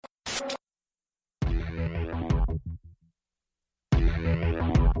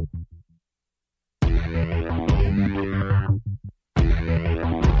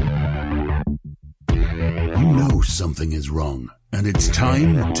something is wrong, and it's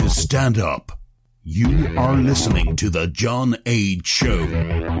time to stand up. You are listening to The John Age Show.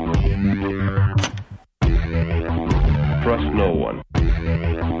 Trust no one.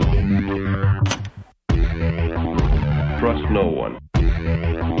 Trust no one.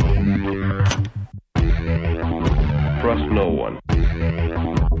 Trust no one.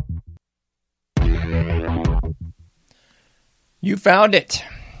 You found it.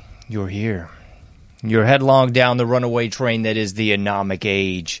 You're here. You're headlong down the runaway train that is the Anomic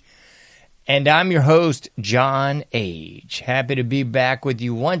Age. And I'm your host, John Age. Happy to be back with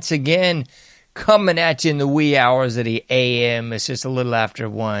you once again, coming at you in the wee hours of the AM. It's just a little after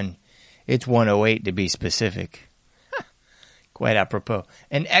 1. It's 1:08 to be specific. Quite apropos.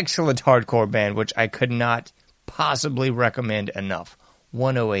 An excellent hardcore band, which I could not possibly recommend enough.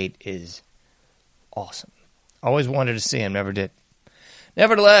 108 is awesome. Always wanted to see him, never did.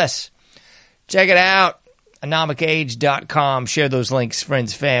 Nevertheless, check it out. AnomicAge.com. Share those links,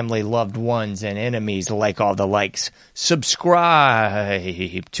 friends, family, loved ones, and enemies. Like all the likes.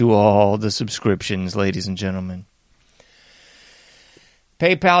 Subscribe to all the subscriptions, ladies and gentlemen.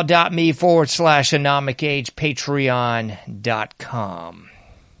 PayPal.me/AnomicAge. Patreon.com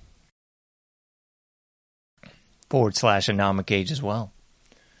 /AnomicAge as well.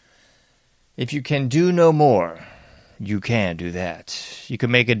 If you can do no more, you can do that. You can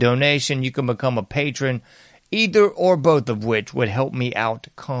make a donation. You can become a patron. Either or both of which would help me out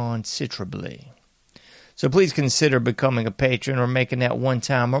considerably. So please consider becoming a patron or making that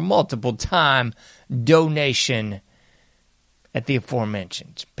one-time or multiple-time donation at the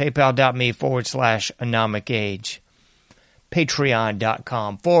aforementioned. PayPal.me/AnomicAge.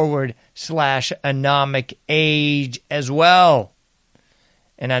 Patreon.com /AnomicAge as well.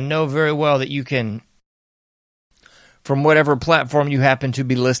 And I know very well that you can, from whatever platform you happen to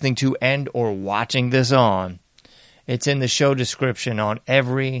be listening to and or watching this on, it's in the show description on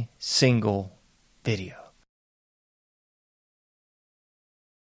every single video.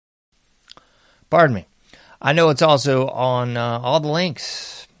 Pardon me. I know it's also on all the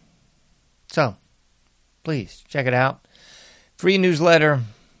links. So, please, check it out. Free newsletter,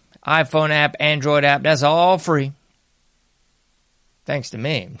 iPhone app, Android app, that's all free. Thanks to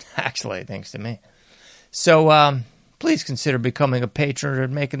me. Actually, thanks to me. So, please consider becoming a patron or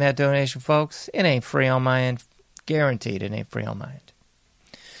making that donation, folks. It ain't free on my end. Guaranteed it ain't free on my end.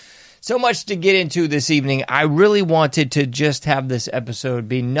 So much to get into this evening. I really wanted to just have this episode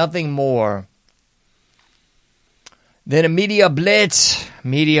be nothing more than a media blitz.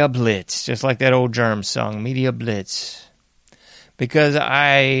 Media blitz. Just like that old Germ song, Media Blitz. Because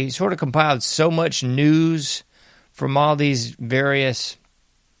I sort of compiled so much news from all these various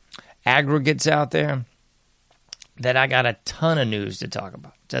aggregates out there that I got a ton of news to talk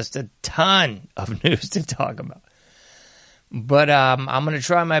about. Just a ton of news to talk about. But I'm going to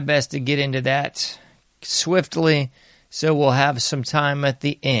try my best to get into that swiftly, so we'll have some time at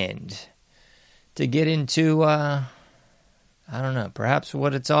the end to get into, I don't know, perhaps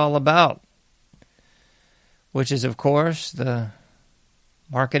what it's all about, which is, of course, the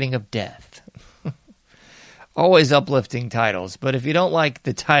marketing of death. Always uplifting titles, but if you don't like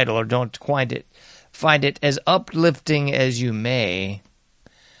the title or don't find it as uplifting as you may,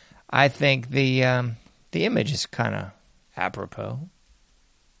 I think the image is kind of apropos.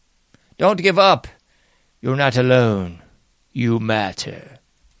 Don't give up. You're not alone. You matter.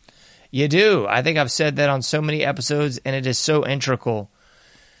 You do. I think I've said that on so many episodes, and it is so integral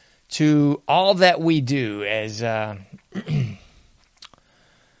to all that we do as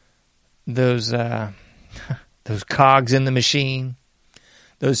those cogs in the machine,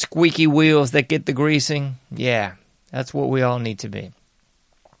 those squeaky wheels that get the greasing. Yeah, that's what we all need to be.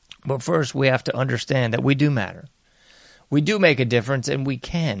 But first, we have to understand that we do matter. We do make a difference, and we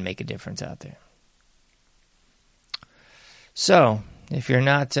can make a difference out there. So, if you're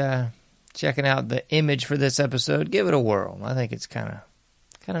not checking out the image for this episode, give it a whirl. I think it's kind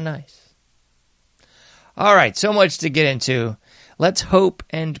of nice. All right, so much to get into. Let's hope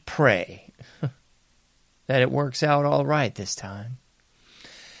and pray that it works out all right this time,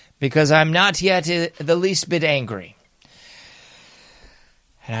 because I'm not yet the least bit angry.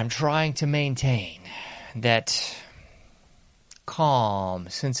 And I'm trying to maintain that calm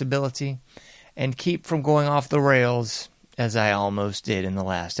sensibility and keep from going off the rails as I almost did in the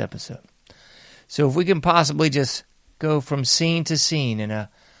last episode. So if we can possibly just go from scene to scene in a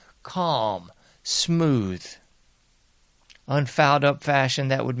calm, smooth, unfouled up fashion,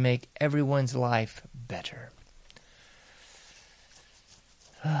 that would make everyone's life better.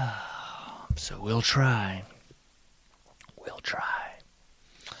 So we'll try.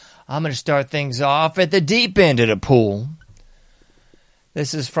 I'm going to start things off at the deep end of the pool.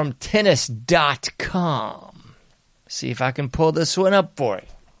 This is from tennis.com. See if I can pull this one up for you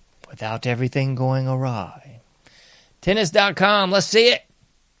without everything going awry. Tennis.com, let's see it.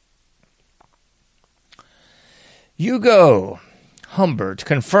 Hugo Humbert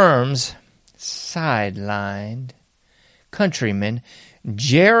confirms sidelined countryman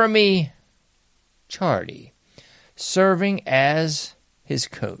Jeremy Chardy serving as his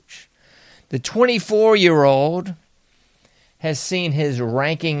coach. The 24-year-old has seen his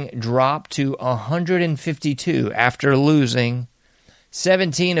ranking drop to 152 after losing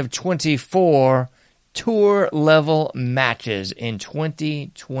 17 of 24 tour-level matches in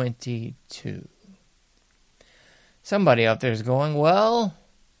 2022. Somebody out there is going, well,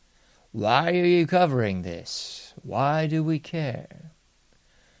 why are you covering this? Why do we care?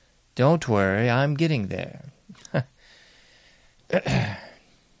 Don't worry, I'm getting there.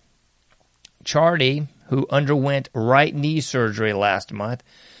 Chardy, who underwent right knee surgery last month,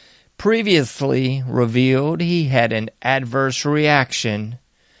 previously revealed he had an adverse reaction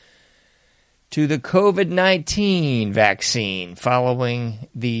to the COVID-19 vaccine following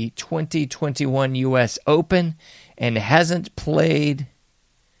the 2021 U.S. Open and hasn't played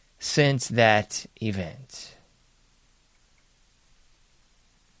since that event.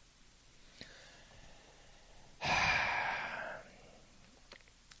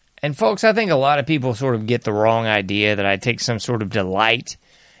 And folks, I think a lot of people sort of get the wrong idea that I take some sort of delight,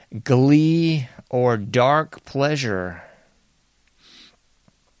 glee, or dark pleasure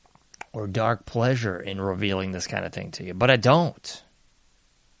in revealing this kind of thing to you. But I don't.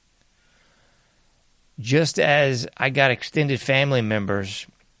 Just as I got extended family members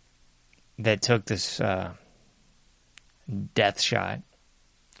that took this death shot,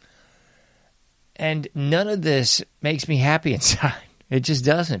 and none of this makes me happy inside. It just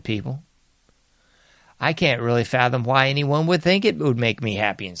doesn't, people. I can't really fathom why anyone would think it would make me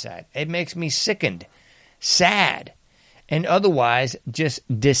happy inside. It makes me sickened, sad, and otherwise just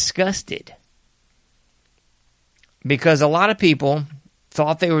disgusted. Because a lot of people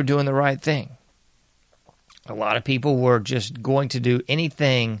thought they were doing the right thing. A lot of people were just going to do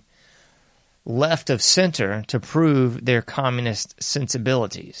anything left of center to prove their communist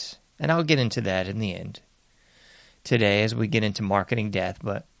sensibilities. And I'll get into that in the end today as we get into marketing death.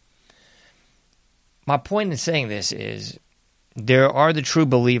 But my point in saying this is there are the true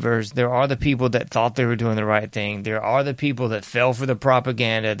believers. There are the people that thought they were doing the right thing. There are the people that fell for the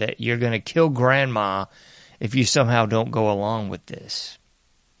propaganda that you're going to kill grandma if you somehow don't go along with this.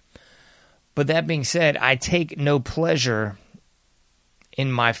 But that being said, I take no pleasure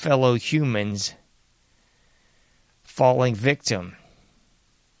in my fellow humans falling victim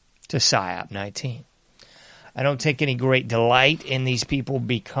to PSYOP 19. I don't take any great delight in these people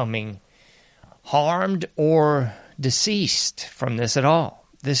becoming harmed or deceased from this at all.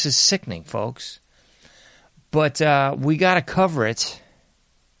 This is sickening, folks. But we got to cover it.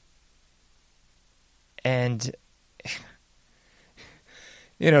 And,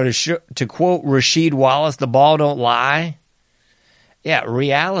 you know, to quote Rasheed Wallace, the ball don't lie. Yeah,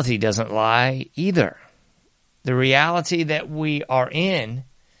 reality doesn't lie either. The reality that we are in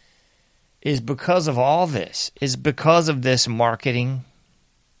is because of all this, is because of this marketing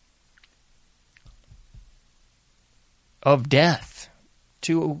of death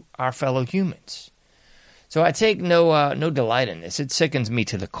to our fellow humans. So I take no delight in this. It sickens me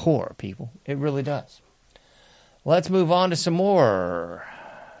to the core, people. It really does. Let's move on to some more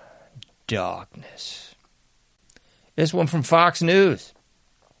darkness. This one from Fox News.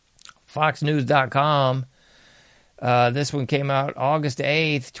 FoxNews.com. This one came out August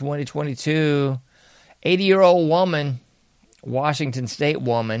 8th, 2022. 80-year-old woman, Washington State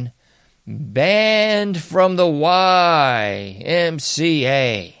woman, banned from the YMCA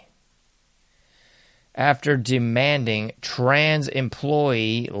after demanding trans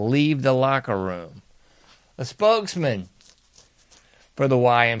employee leave the locker room. A spokesman for the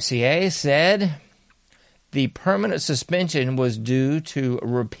YMCA said the permanent suspension was due to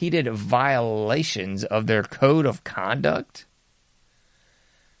repeated violations of their code of conduct.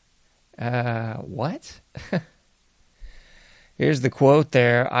 What? Here's the quote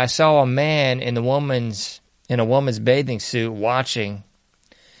there. I saw a man in a woman's bathing suit watching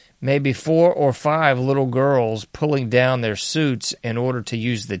maybe 4 or 5 little girls pulling down their suits in order to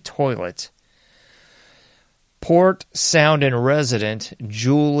use the toilet. Port Sounding resident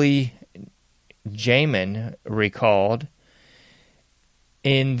Julie Jamin recalled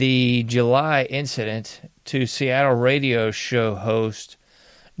in the July incident to Seattle radio show host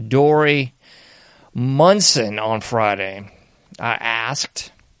Dory Munson on Friday. I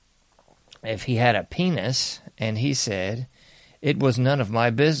asked, if he had a penis, and he said, "It was none of my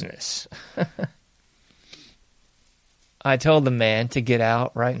business." I told the man to get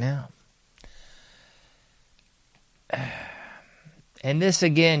out right now. And this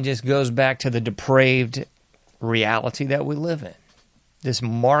again just goes back to the depraved reality that we live in. This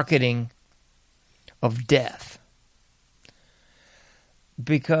marketing of death.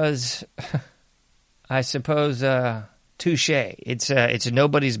 Because I suppose touche. It's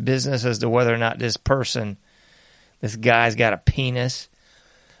nobody's business as to whether or not this guy's got a penis.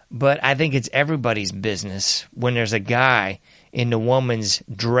 But I think it's everybody's business when there's a guy in the woman's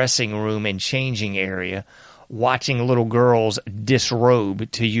dressing room and changing area watching little girls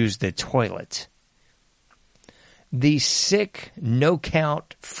disrobe to use the toilet. These sick,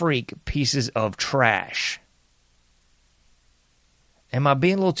 no-count freak pieces of trash. Am I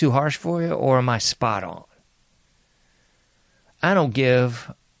being a little too harsh for you, or am I spot on? I don't give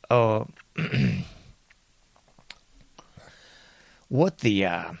what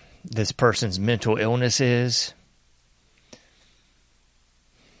this person's mental illness is.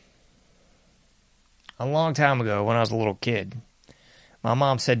 A long time ago, when I was a little kid, my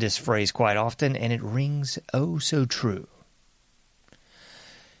mom said this phrase quite often, and it rings oh so true.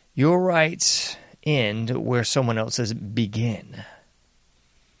 Your rights end where someone else's begin.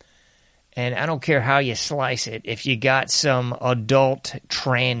 And I don't care how you slice it. If you got some adult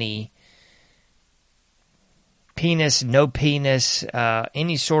tranny, penis, no penis,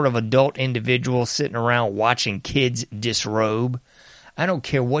 any sort of adult individual sitting around watching kids disrobe, I don't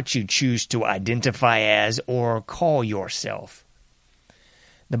care what you choose to identify as or call yourself.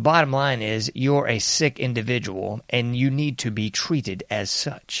 The bottom line is you're a sick individual and you need to be treated as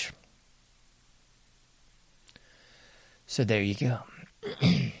such. So there you go.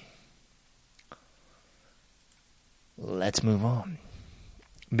 Let's move on.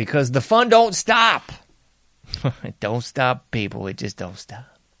 Because the fun don't stop. It don't stop, people. It just don't stop.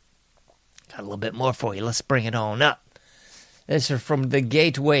 Got a little bit more for you. Let's bring it on up. This is from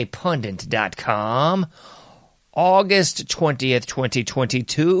thegatewaypundit.com. August 20th,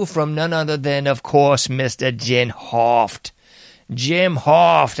 2022, from none other than, of course, Mr. Jim Hoft. Jim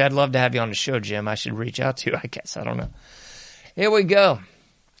Hoft. I'd love to have you on the show, Jim. I should reach out to you, I guess. I don't know. Here we go.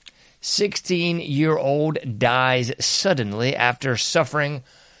 16-year-old dies suddenly after suffering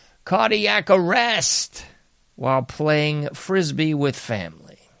cardiac arrest while playing Frisbee with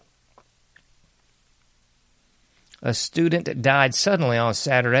family. A student died suddenly on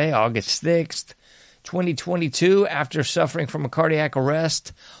Saturday, August 6th, 2022, after suffering from a cardiac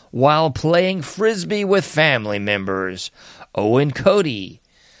arrest while playing Frisbee with family members. Owen Cody,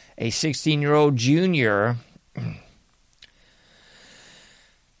 a 16-year-old junior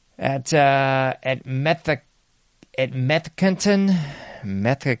at Methcunton,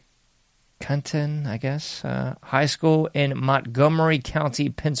 I guess, high school in Montgomery County,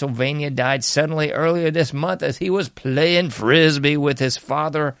 Pennsylvania, died suddenly earlier this month as he was playing Frisbee with his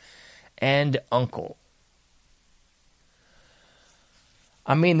father and uncle.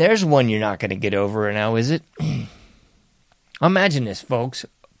 I mean, there's one you're not going to get over now, is it? Imagine this, folks.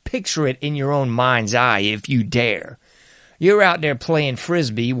 Picture it in your own mind's eye if you dare. You're out there playing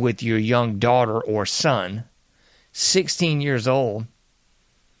Frisbee with your young daughter or son, 16 years old.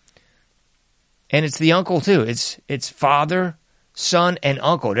 And it's the uncle, too. It's father, son, and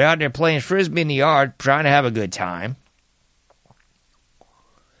uncle. They're out there playing Frisbee in the yard, trying to have a good time.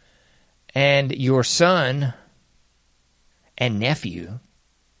 And your son and nephew,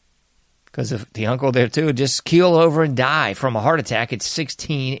 because of the uncle there, too, just keel over and die from a heart attack at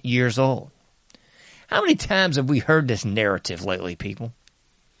 16 years old. How many times have we heard this narrative lately, people?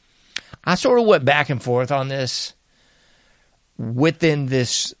 I sort of went back and forth on this within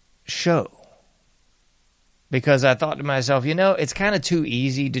this show. Because I thought to myself, it's kind of too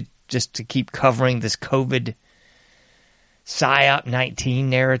easy to keep covering this COVID PSYOP-19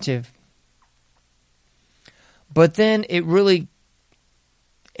 narrative. But then it really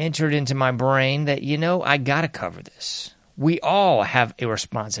entered into my brain that, I got to cover this. We all have a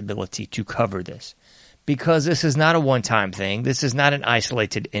responsibility to cover this. Because this is not a one-time thing. This is not an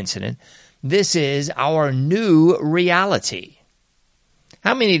isolated incident. This is our new reality.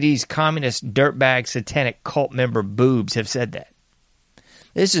 How many of these communist dirtbag satanic cult member boobs have said that?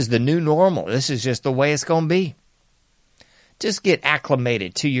 This is the new normal. This is just the way it's going to be. Just get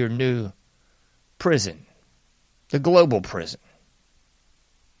acclimated to your new prison. The global prison.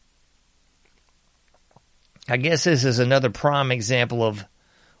 I guess this is another prime example of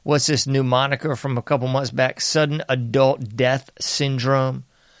what's this new moniker from a couple months back? Sudden adult death syndrome.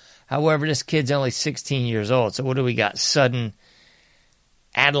 However, this kid's only 16 years old. So what do we got? Sudden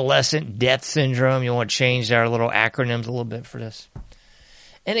adolescent death syndrome. You want to change our little acronyms a little bit for this.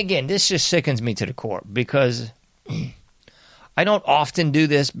 And again, this just sickens me to the core because I don't often do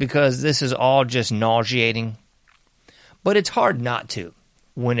this because this is all just nauseating. But it's hard not to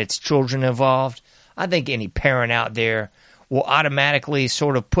when it's children involved. I think any parent out there will automatically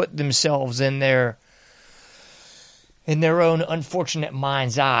sort of put themselves in their own unfortunate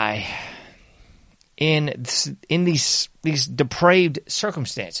mind's eye in these depraved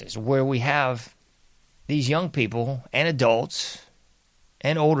circumstances where we have these young people and adults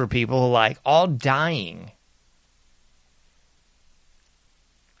and older people like all dying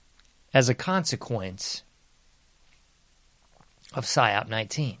as a consequence of PSYOP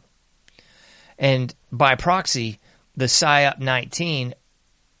 19. And by proxy, the PSYOP 19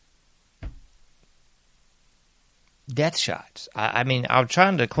 death shots. I mean, I'm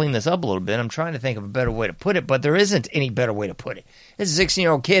trying to clean this up a little bit. I'm trying to think of a better way to put it, but there isn't any better way to put it. This is a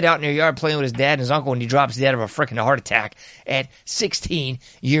 16-year-old kid out in their yard playing with his dad and his uncle, and he drops dead of a freaking heart attack at 16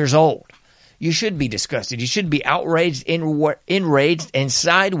 years old. You should be disgusted. You should be outraged, enraged, and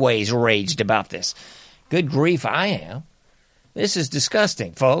sideways raged about this. Good grief, I am. This is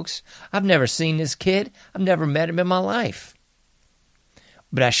disgusting, folks. I've never seen this kid. I've never met him in my life.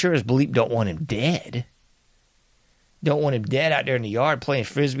 But I sure as bleep don't want him dead. Don't want him dead out there in the yard playing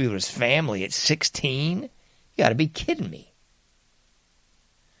Frisbee with his family at 16? You got to be kidding me.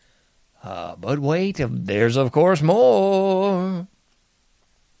 But wait, there's of course more.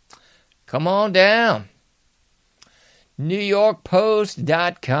 Come on down.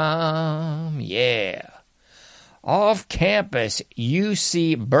 NewYorkPost.com. Yeah. Off-campus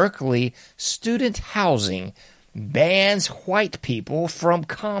UC Berkeley student housing bans white people from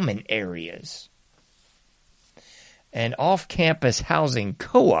common areas. An off-campus housing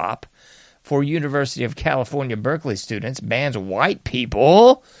co-op for University of California, Berkeley students bans white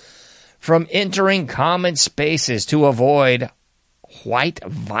people from entering common spaces to avoid white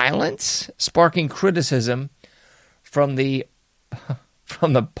violence, sparking criticism from the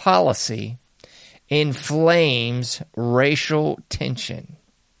policy inflames racial tension.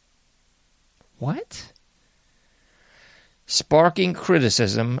 What? Sparking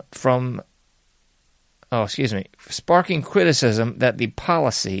criticism that the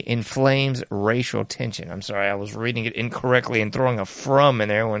policy inflames racial tension. I'm sorry, I was reading it incorrectly and throwing a from in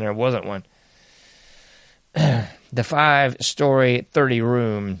there when there wasn't one. The 5-story,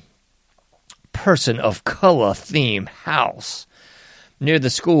 30-room person of color theme house near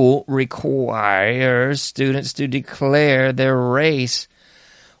the school requires students to declare their race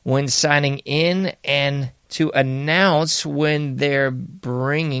when signing in and to announce when they're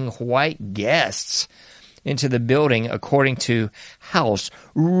bringing white guests into the building according to house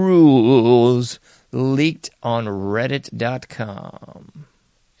rules leaked on reddit.com.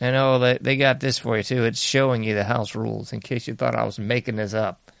 And they got this for you too. It's showing you the house rules in case you thought I was making this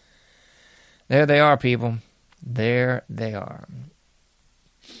up. There they are, people. There they are.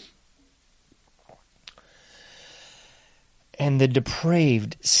 And the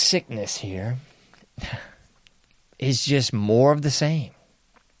depraved sickness here is just more of the same.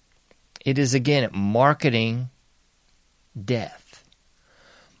 It is, again, marketing death.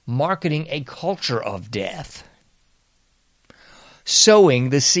 Marketing a culture of death. Sowing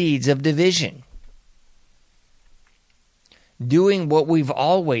the seeds of division. Doing what we've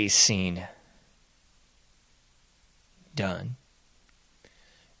always seen done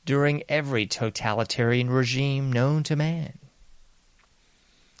during every totalitarian regime known to man.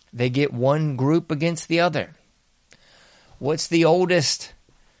 They get one group against the other. What's the oldest,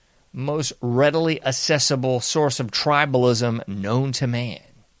 most readily accessible source of tribalism known to man?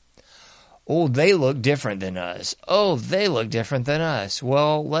 Oh, they look different than us. Oh, they look different than us.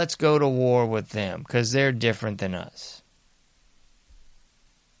 Well, let's go to war with them because they're different than us.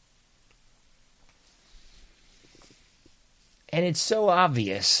 And it's so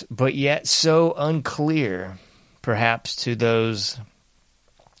obvious, but yet so unclear, perhaps, to those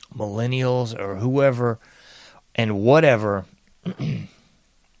millennials or whoever and whatever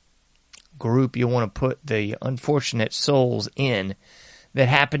group you want to put the unfortunate souls in that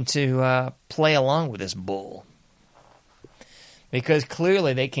happen to play along with this bull. Because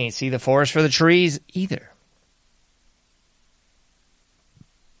clearly they can't see the forest for the trees either.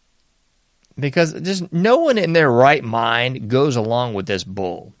 Because just no one in their right mind goes along with this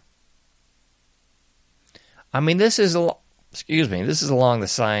bull. I mean, this is along the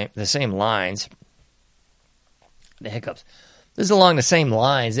same lines. The hiccups. This is along the same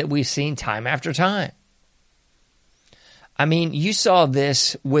lines that we've seen time after time. I mean, you saw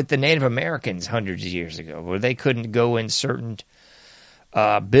this with the Native Americans hundreds of years ago, where they couldn't go in certain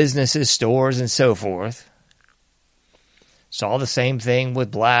businesses, stores, and so forth. Saw the same thing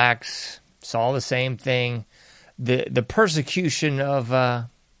with blacks. Saw the same thing. The persecution of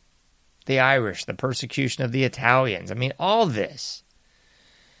the Irish, the persecution of the Italians. I mean, all this.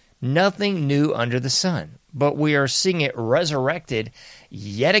 Nothing new under the sun. But we are seeing it resurrected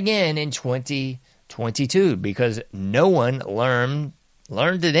yet again in 2022 because no one learned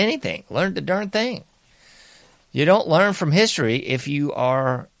anything, learned the darn thing. You don't learn from history if you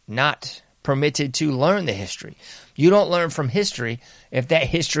are not permitted to learn the history. You don't learn from history if that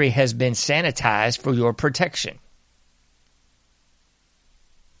history has been sanitized for your protection.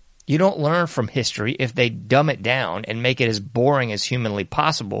 You don't learn from history if they dumb it down and make it as boring as humanly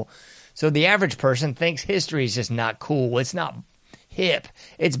possible. So the average person thinks history is just not cool. It's not hip.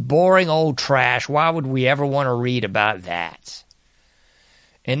 It's boring old trash. Why would we ever want to read about that?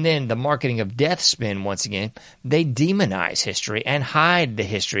 And then the marketing of death spin, once again, they demonize history and hide the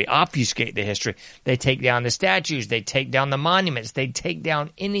history, obfuscate the history. They take down the statues. They take down the monuments. They take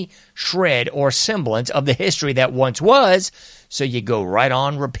down any shred or semblance of the history that once was. So you go right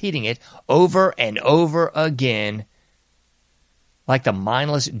on repeating it over and over again like the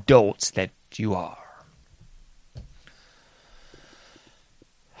mindless dolts that you are.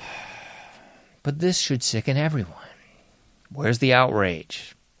 But this should sicken everyone. Where's the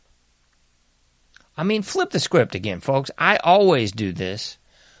outrage? I mean, flip the script again, folks. I always do this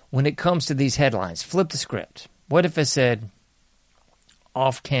when it comes to these headlines. Flip the script. What if it said,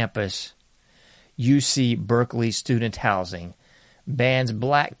 off-campus, UC Berkeley student housing bans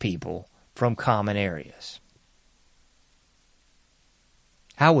black people from common areas?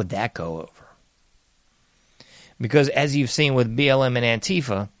 How would that go over? Because as you've seen with BLM and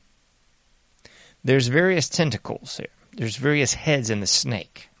Antifa, there's various tentacles here. There's various heads in the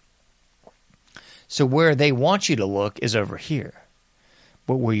snake. So where they want you to look is over here.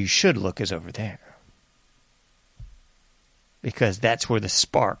 But where you should look is over there. Because that's where the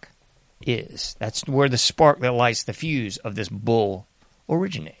spark is. That's where the spark that lights the fuse of this bull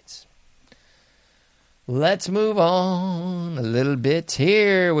originates. Let's move on a little bit.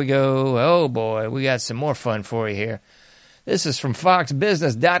 Here we go. Oh boy, we got some more fun for you here. This is from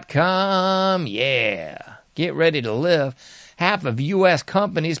FoxBusiness.com. Yeah. Get ready to live. Half of U.S.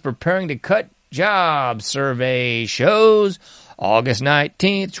 companies preparing to cut jobs. Survey shows August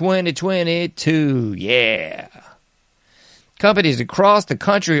 19th, 2022. Yeah. Companies across the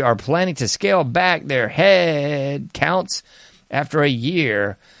country are planning to scale back their head counts after a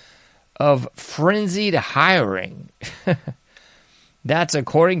year of frenzied hiring. That's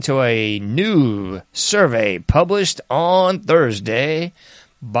according to a new survey published on Thursday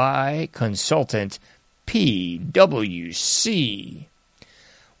by consultant PwC,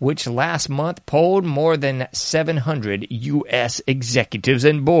 which last month polled more than 700 U.S. executives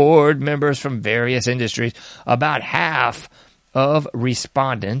and board members from various industries. About half of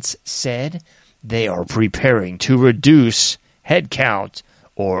respondents said they are preparing to reduce headcount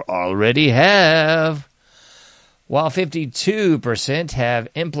or already have, while 52% have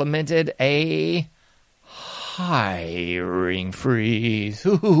implemented a hiring freeze.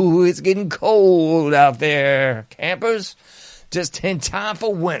 Ooh, it's getting cold out there, campers. Just in time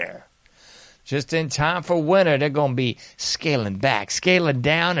for winter. Just in time for winter, they're going to be scaling back, scaling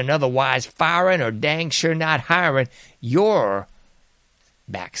down, and otherwise firing or dang sure not hiring your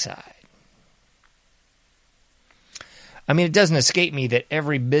backside. I mean, it doesn't escape me that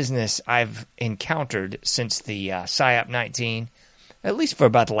every business I've encountered since the PSYOP 19, at least for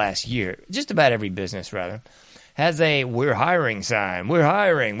about the last year, just about every business, rather, has a "we're hiring" sign. We're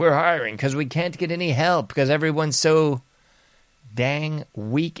hiring, because we can't get any help because everyone's so dang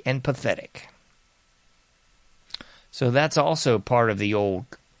weak and pathetic. So that's also part of the old,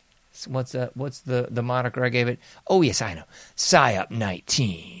 what's the moniker I gave it? Oh, yes, I know. PSYOP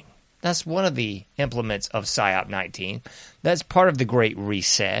 19. That's one of the implements of PSYOP 19. That's part of the Great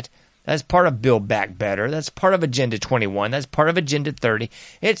Reset. That's part of Build Back Better. That's part of Agenda 21. That's part of Agenda 30.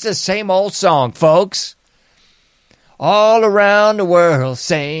 It's the same old song, folks. All around the world,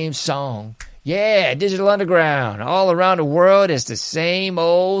 same song. Yeah, Digital Underground. All around the world, it's the same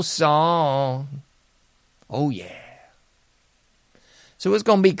old song. Oh, yeah. So it's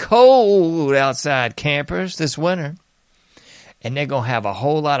going to be cold outside, campers, this winter. And they're going to have a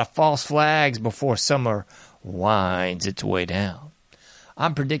whole lot of false flags before summer winds its way down.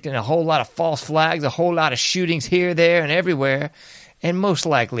 I'm predicting a whole lot of false flags, a whole lot of shootings here, there, and everywhere. And most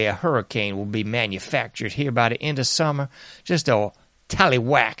likely a hurricane will be manufactured here by the end of summer. Just a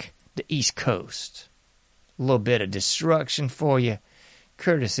tallywhack the East Coast. A little bit of destruction for you,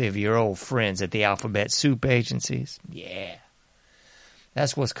 courtesy of your old friends at the Alphabet Soup Agencies. Yeah.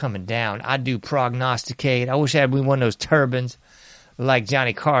 That's what's coming down. I do prognosticate. I wish I had one of those turbines like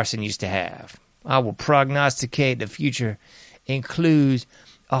Johnny Carson used to have. I will prognosticate the future includes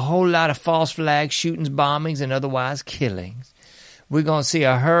a whole lot of false flag shootings, bombings, and otherwise killings. We're going to see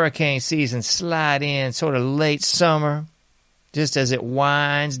a hurricane season slide in sort of late summer, just as it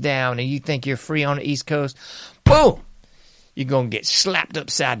winds down and you think you're free on the East Coast. Boom! You're going to get slapped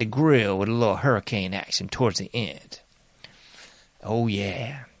upside the grill with a little hurricane action towards the end. Oh,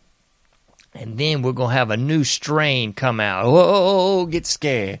 yeah. And then we're going to have a new strain come out. Oh, get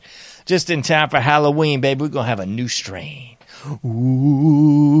scared. Just in time for Halloween, baby, we're going to have a new strain.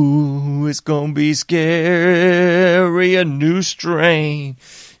 Ooh, it's going to be scary, a new strain.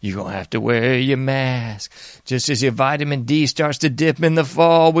 You're going to have to wear your mask. Just as your vitamin D starts to dip in the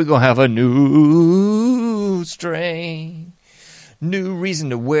fall, we're going to have a new strain. New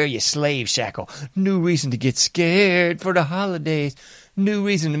reason to wear your slave shackle. New reason to get scared for the holidays. New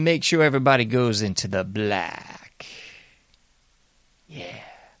reason to make sure everybody goes into the black. Yeah.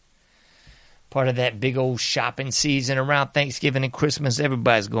 Part of that big old shopping season around Thanksgiving and Christmas,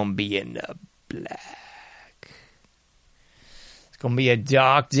 everybody's going to be in the black. It's going to be a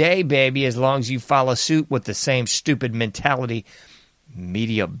dark day, baby, as long as you follow suit with the same stupid mentality,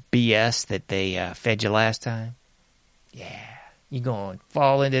 media BS that they fed you last time. Yeah. You're going to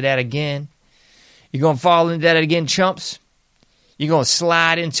fall into that again? You're going to fall into that again, chumps? You're going to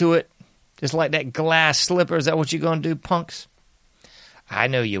slide into it just like that glass slipper? Is that what you're going to do, punks? I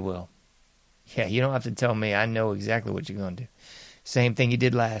know you will. Yeah, you don't have to tell me. I know exactly what you're going to do. Same thing you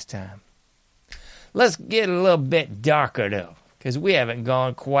did last time. Let's get a little bit darker, though, because we haven't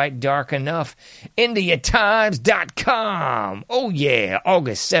gone quite dark enough. IndiaTimes.com. Oh, yeah,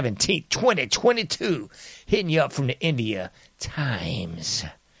 August 17th, 2022. Hitting you up from the India Times.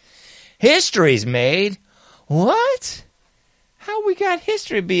 History's made. What? How we got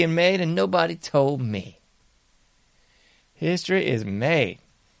history being made and nobody told me? History is made.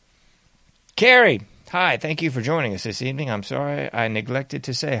 Carrie, hi. Thank you for joining us this evening. I'm sorry I neglected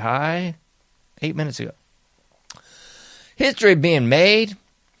to say hi 8 minutes ago. History being made.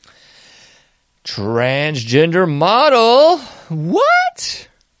 Transgender model. What?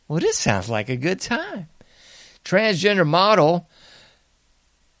 Well, this sounds like a good time. Transgender model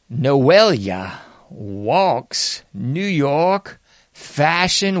Noelia walks New York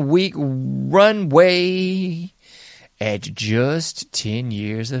Fashion Week runway at just 10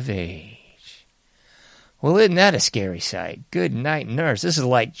 years of age. Well, isn't that a scary sight? Good night, nurse. This is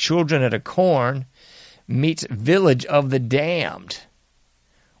like Children of the Corn meets Village of the Damned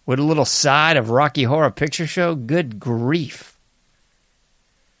with a little side of Rocky Horror Picture Show. Good grief.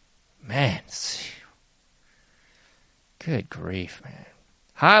 Man, good grief, man.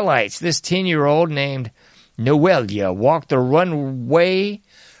 Highlights. This 10-year-old named Noelia walked the runway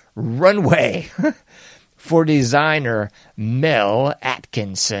for designer Mel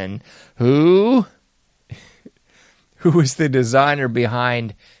Atkinson, who is the designer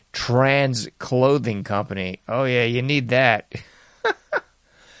behind Trans Clothing Company. Oh, yeah, you need that.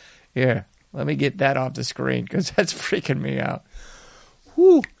 Here, let me get that off the screen because that's freaking me out.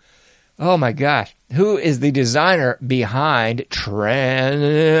 Whew. Oh, my gosh. Who is the designer behind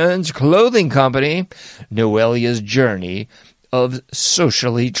Trans Clothing Company? Noelia's journey of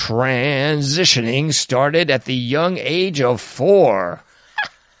socially transitioning started at the young age of 4.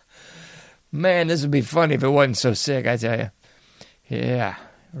 Man, this would be funny if it wasn't so sick, I tell you. Yeah,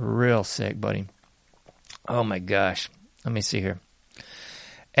 real sick, buddy. Oh, my gosh. Let me see here.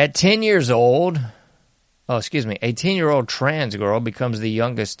 At 10 years old, a 10-year-old trans girl becomes the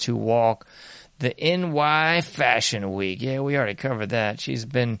youngest to walk the NY Fashion Week. Yeah, we already covered that. She's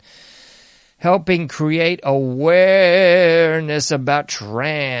been helping create awareness about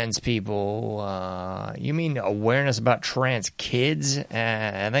trans people. You mean awareness about trans kids?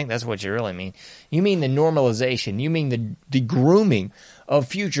 I think that's what you really mean. You mean the normalization. You mean the grooming of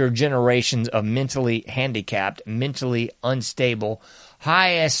future generations of mentally handicapped, mentally unstable,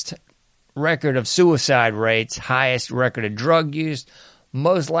 highest record of suicide rates, highest record of drug use,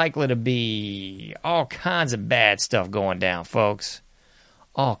 most likely to be all kinds of bad stuff going down, folks.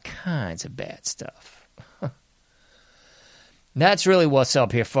 All kinds of bad stuff. That's really what's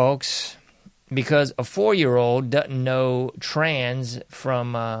up here, folks. Because a 4-year-old doesn't know trans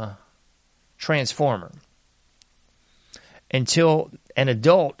from transformer until an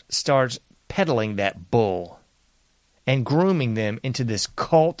adult starts peddling that bull and grooming them into this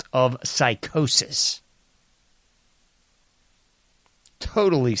cult of psychosis.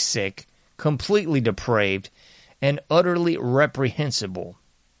 Totally sick, completely depraved, and utterly reprehensible.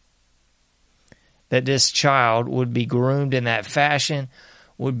 that this child would be groomed in that fashion,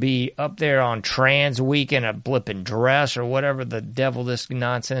 would be up there on Trans Week in a blipping dress or whatever the devil this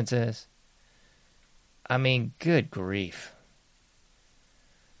nonsense is. I mean, good grief.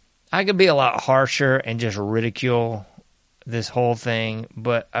 I could be a lot harsher and just ridicule this whole thing,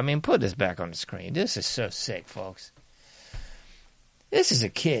 but, I mean, put this back on the screen. This is so sick, folks. This is a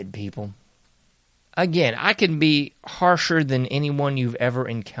kid, people. Again, I can be harsher than anyone you've ever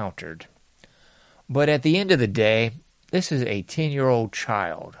encountered. But at the end of the day, this is a 10-year-old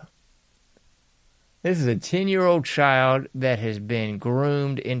child. This is a 10-year-old child that has been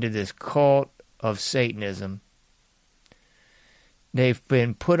groomed into this cult of Satanism. They've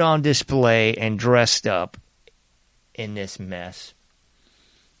been put on display and dressed up in this mess.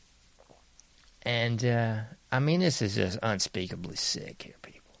 And, I mean, this is just unspeakably sick here,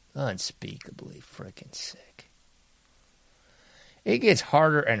 people. Unspeakably freaking sick. It gets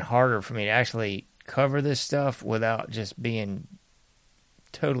harder and harder for me to actually cover this stuff without just being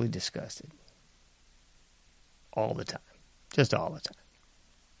totally disgusted. All the time. Just all the time.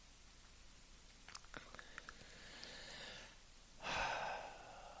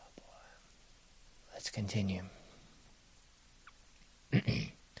 Let's continue.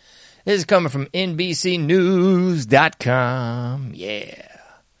 This is coming from NBCnews.com. Yeah.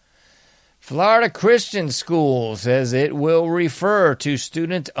 Florida Christian School says it will refer to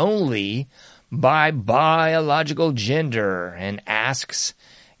students only by biological gender and asks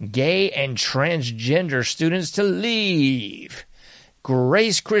gay and transgender students to leave.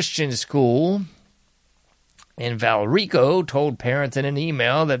 Grace Christian School in Valrico told parents in an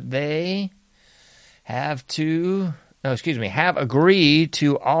email that they have agreed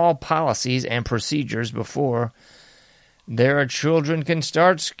to all policies and procedures before their children can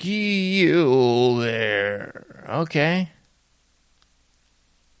start school there. Okay.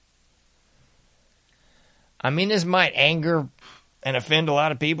 I mean, this might anger and offend a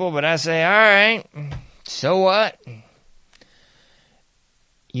lot of people, but I say, all right, so what?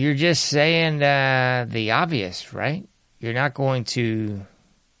 You're just saying the obvious, right? You're not going to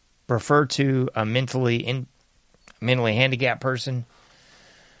refer to a mentally handicapped person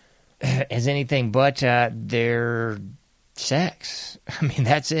as anything but their sex. I mean,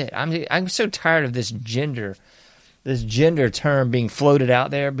 that's it. I'm so tired of this gender term being floated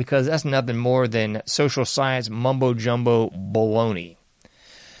out there, because that's nothing more than social science mumbo-jumbo baloney.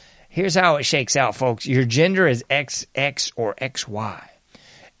 Here's how it shakes out, folks. Your gender is XX or XY.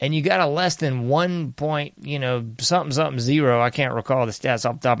 And you got a less than 1 point, something 0, I can't recall the stats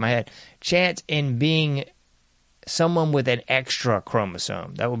off the top of my head, chance in being someone with an extra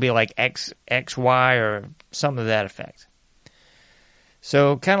chromosome. That would be like XY or something to that effect.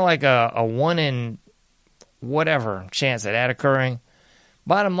 So kind of like a 1 in whatever chance of that occurring.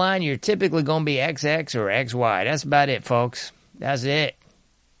 Bottom line, you're typically going to be XX or XY. That's about it, folks. That's it.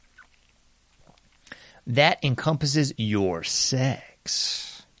 That encompasses your sex.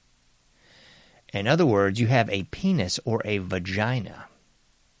 In other words, you have a penis or a vagina.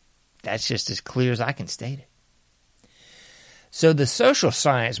 That's just as clear as I can state it. So the social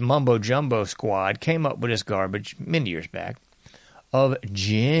science mumbo-jumbo squad came up with this garbage many years back of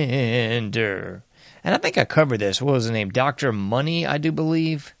gender. And I think I covered this. What was his name? Dr. Money, I do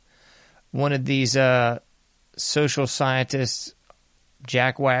believe. One of these social scientists,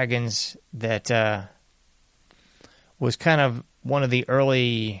 jackwagons, that was kind of one of the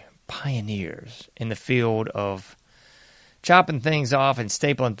early pioneers in the field of chopping things off and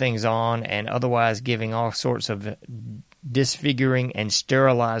stapling things on, and otherwise giving all sorts of disfiguring and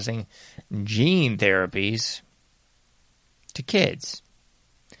sterilizing gene therapies to kids.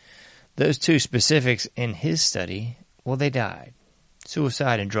 Those two specifics in his study, well, they died.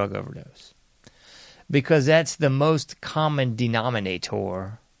 Suicide and drug overdose. Because that's the most common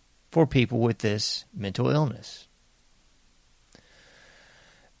denominator for people with this mental illness.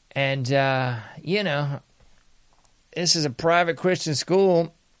 And, this is a private Christian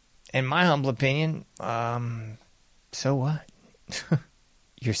school, in my humble opinion. So what?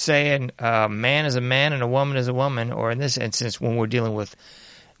 You're saying a man is a man and a woman is a woman, or in this instance, when we're dealing with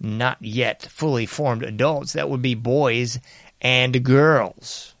not yet fully formed adults, that would be boys and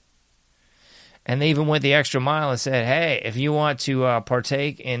girls. And they even went the extra mile and said, hey, if you want to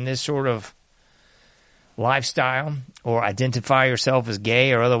partake in this sort of lifestyle or identify yourself as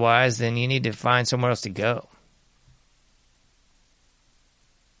gay or otherwise, then you need to find somewhere else to go.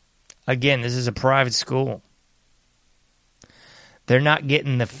 Again, this is a private school. They're not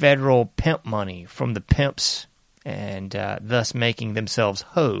getting the federal pimp money from the pimps and thus making themselves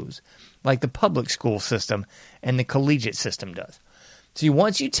hoes like the public school system and the collegiate system does. See,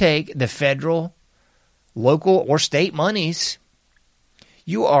 once you take the federal local or state monies,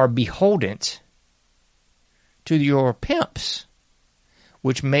 you are beholden to your pimps,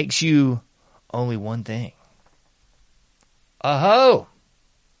 which makes you only one thing. A hoe.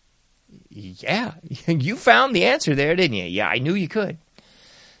 Yeah, you found the answer there, didn't you? Yeah, I knew you could.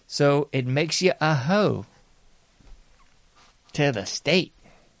 So it makes you a hoe to the state.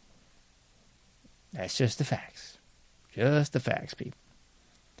 That's just the facts. Just the facts, people.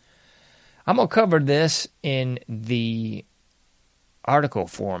 I'm going to cover this in the article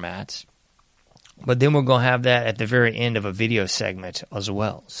formats, but then we're going to have that at the very end of a video segment as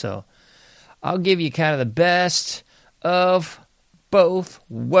well. So I'll give you kind of the best of both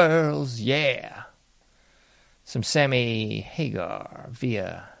worlds, yeah. Some Sammy Hagar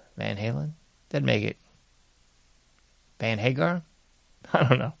via Van Halen. That'd make it Van Hagar? I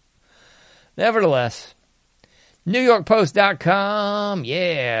don't know. Nevertheless, NewYorkPost.com,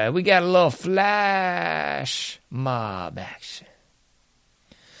 yeah, we got a little flash mob action.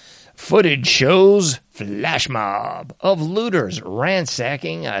 Footage shows flash mob of looters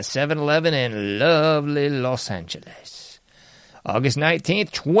ransacking a 7-Eleven in lovely Los Angeles. August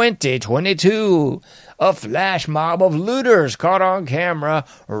 19th, 2022, a flash mob of looters caught on camera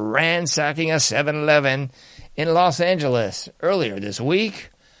ransacking a 7-Eleven in Los Angeles earlier this week,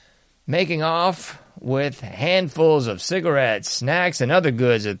 making off with handfuls of cigarettes, snacks, and other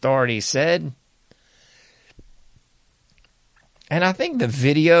goods, authorities said. And I think the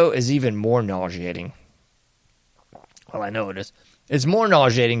video is even more nauseating. Well, I know it is. It's more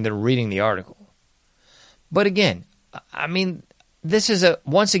nauseating than reading the article. But again, I mean, this is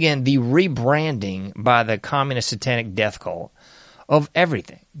once again the rebranding by the communist satanic death cult of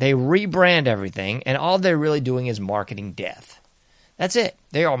everything. They rebrand everything, and all they're really doing is marketing death. That's it.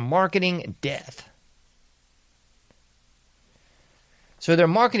 They are marketing death. So they're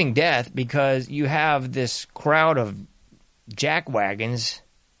marketing death because you have this crowd of jackwagons.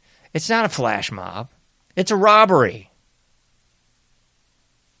 It's not a flash mob. It's a robbery.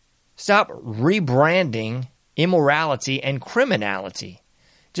 Stop rebranding immorality and criminality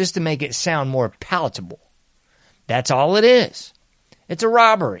just to make it sound more palatable. That's all it is. It's a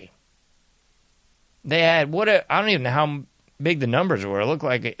robbery. They had, I don't even know how big the numbers were. It looked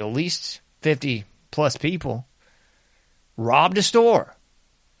like at least 50 plus people robbed a store.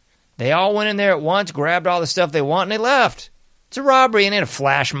 They all went in there at once, grabbed all the stuff they want, and they left. It's a robbery and ain't a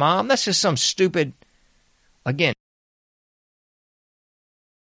flash mob. That's just some stupid, again,